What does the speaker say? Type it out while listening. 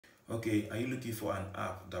Okay, are you looking for an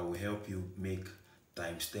app that will help you make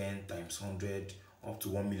times 10, times 100, up to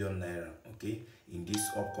 1 million naira, okay, in this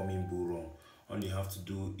upcoming bull run? All you have to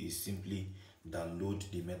do is simply download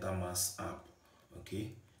the MetaMask app,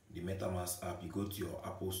 okay? The MetaMask app, you go to your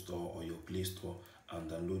Apple Store or your Play Store and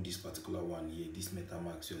download this particular one here, this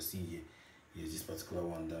MetaMask you're seeing here. Here's this particular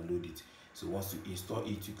one, download it. So once you install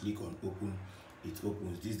it, you click on open, it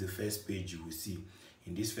opens. This is the first page you will see.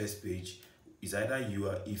 In this first page, is either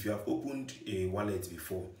if you have opened a wallet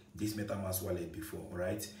before, this MetaMask wallet before,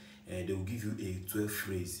 right, and they will give you a 12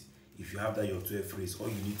 phrase. If you have that your 12 phrase, all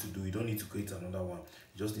you need to do, you don't need to create another one,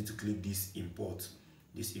 you just need to click this import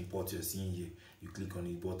you're seeing here. You click on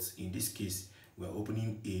it, but in this case we're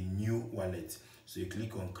opening a new wallet, so you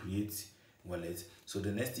click on create wallet. So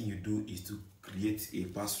the next thing you do is to create a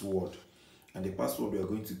password, and the password we are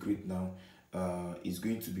going to create now is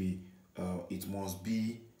going to be it must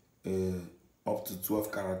be up to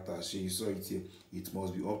 12 characters. So you saw it here, it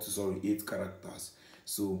must be up to 8 characters.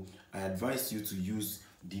 So I advise you to use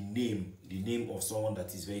the name of someone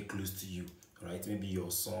that is very close to you, right? Maybe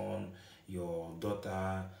your son, your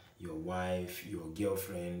daughter, your wife, your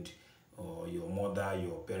girlfriend, or your mother,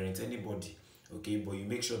 your parents, anybody, okay? But you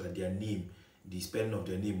make sure that their name, the spelling of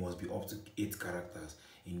their name must be up to 8 characters.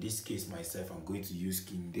 In this case, myself, I'm going to use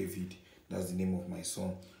King David. That's the name of my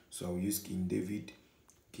son, so I will use King David.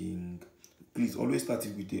 King, please always start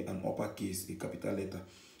it with an uppercase, a capital letter.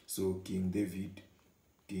 So King David.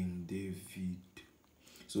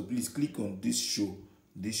 So please click on this show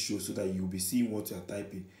so that you'll be seeing what you're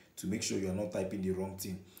typing, to make sure you're not typing the wrong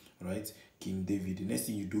thing. Right? King David. The next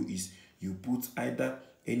thing you do is you put either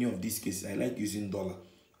any of these cases. I like using dollar.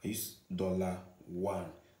 I use $1.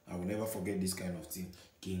 I will never forget this kind of thing.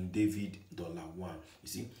 King David $1. You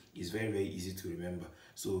see, it's very, very easy to remember.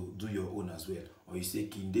 So do your own as well. Or you say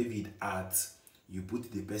King David at, you put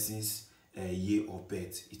the person's year of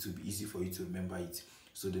birth. It will be easy for you to remember it.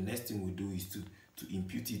 So the next thing we do is to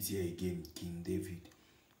impute it here again. King David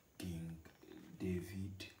 $1.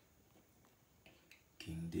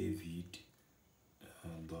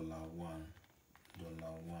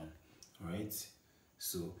 Alright.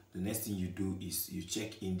 So the next thing you do is you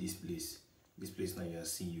check in this place. This place now you are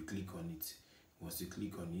seeing, you click on it. Once you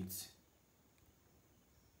click on it,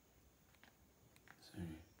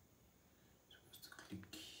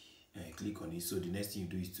 click on it. So the next thing you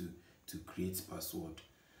do is to create password.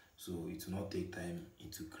 So it will not take time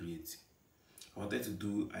to create. I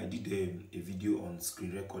did a video on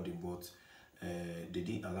screen recording, but they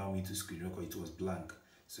didn't allow me to screen record. It was blank,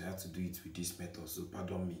 so I had to do it with this method, so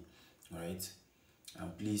pardon me. All right,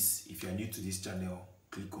 and please, if you are new to this channel,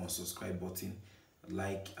 click on subscribe button,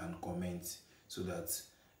 like and comment, so that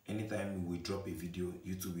anytime we drop a video,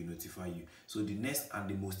 YouTube will notify you. So the next and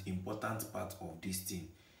the most important part of this thing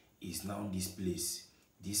is now this place,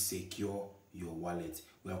 this secure your wallet.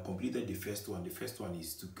 We have completed the first one. The first one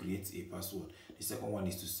is to create a password. The second one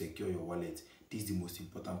is to secure your wallet. This is the most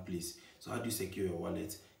important place. So how do you secure your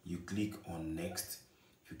wallet? You click on next.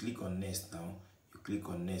 If you click on next now, you click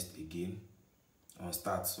on next again, on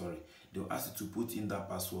start, sorry. They'll ask you to put in that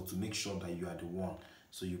password to make sure that you are the one.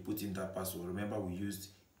 So you put in that password. Remember, we used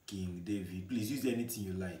King David. Please use anything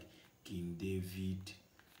you like. King David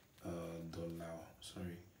 $1.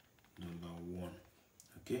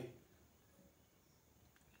 Okay,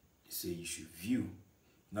 say you should view.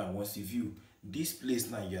 Now once you view, this place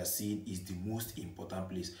now you are seeing is the most important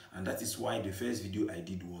place, and that is why the first video I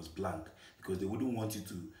did was blank, because they wouldn't want you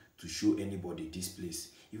to show anybody this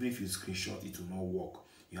place. Even if you screenshot, it will not work.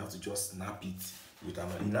 You have to just snap it with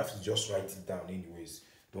you have to just write it down anyways.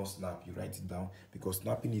 Don't snap, you write it down, because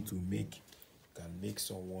snapping it will can make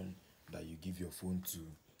someone that you give your phone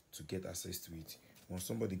to get access to it. Once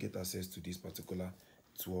somebody get access to this particular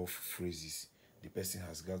 12 phrases, the person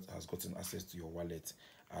has gotten access to your wallet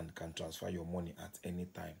and can transfer your money at any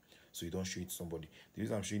time. So you don't show it to somebody. The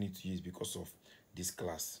reason I'm showing it to you is because of this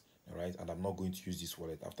class, all right? And I'm not going to use this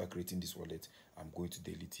wallet. After creating this wallet, I'm going to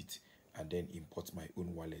delete it and then import my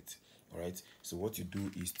own wallet. All right, so what you do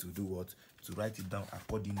is to do what? To write it down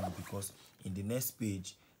accordingly, because in the next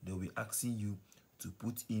page they'll be asking you to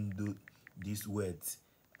put in these words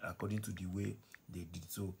according to the way they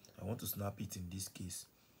did. So I want to snap it in this case.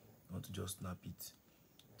 I want to just snap it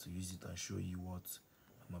to use it and show you what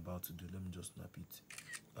I'm about to do. Let me just snap it.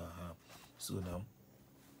 So now,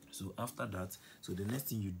 so after that, so the next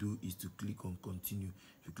thing you do is to click on continue.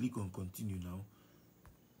 If you click on continue now,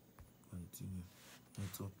 continue,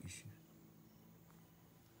 network issue.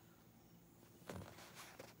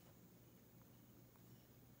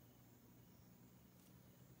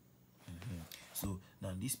 So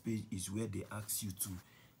now this page is where they ask you to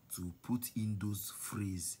to put in those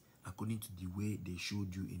phrases according to the way they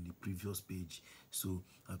showed you in the previous page. So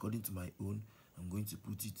according to my own, I'm going to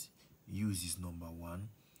put it, use is number 1,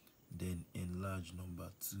 then enlarge number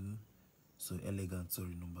 2, so elegant,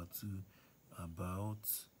 sorry, number 2, about,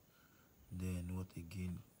 then what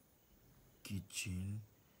again, kitchen,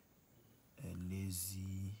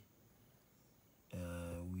 lazy,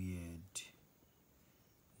 weird,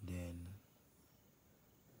 then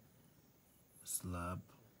slab,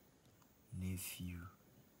 nephew,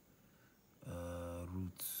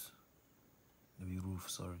 roots, maybe roof,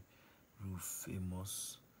 sorry, roof,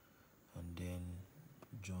 famous, and then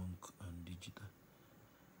junk and digital.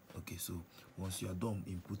 Okay, so once you are done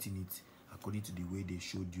inputting it according to the way they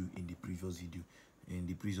showed you in the previous video, in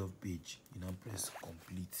the previous page, you now press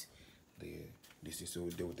complete. This is, so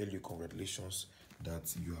they will tell you congratulations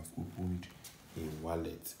that you have opened a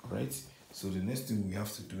wallet. All right, so the next thing we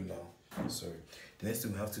have to do now, the next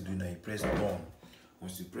thing we have to do now, you press done.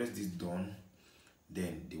 Once you press this done,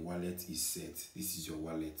 then the wallet is set. This is your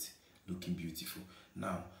wallet, looking beautiful.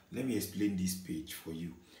 Now let me explain this page for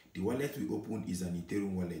you. The wallet we opened is an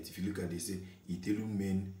Ethereum wallet. If you look at this, say Ethereum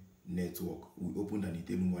main network, we opened an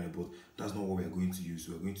Ethereum wallet, but that's not what we are going to use.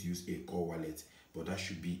 We are going to use a core wallet, but that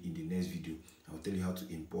should be in the next video. I'll tell you how to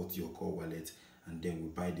import your core wallet, and then we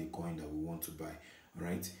buy the coin that we want to buy. All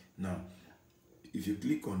right, now if you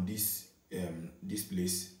click on this this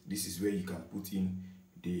place, this is where you can put in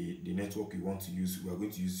the network you want to use. We are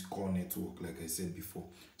going to use core network, like I said before.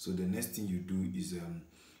 So the next thing you do is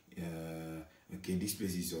okay, this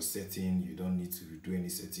place is your setting. You don't need to do any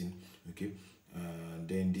setting. Okay,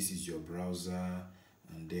 then this is your browser,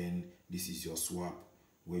 and then this is your swap,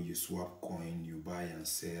 where you swap coin, you buy and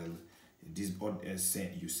sell. This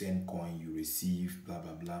you send coin, you receive, blah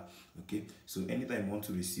blah blah. Okay, so anytime you want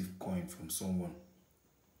to receive coin from someone,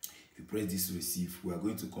 if you press this receive, we are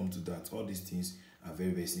going to come to that. All these things are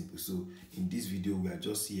very, very simple. So in this video, we are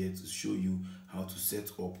just here to show you how to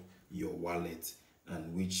set up your wallet,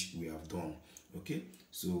 and which we have done. Okay,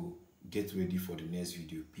 so get ready for the next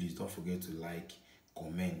video. Please don't forget to like,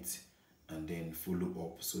 comment, and then follow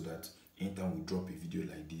up, so that anytime we drop a video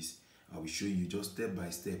like this, I will show you just step by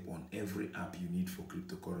step on every app you need for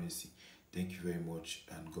cryptocurrency. Thank you very much,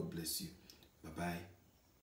 and God bless you. Bye bye.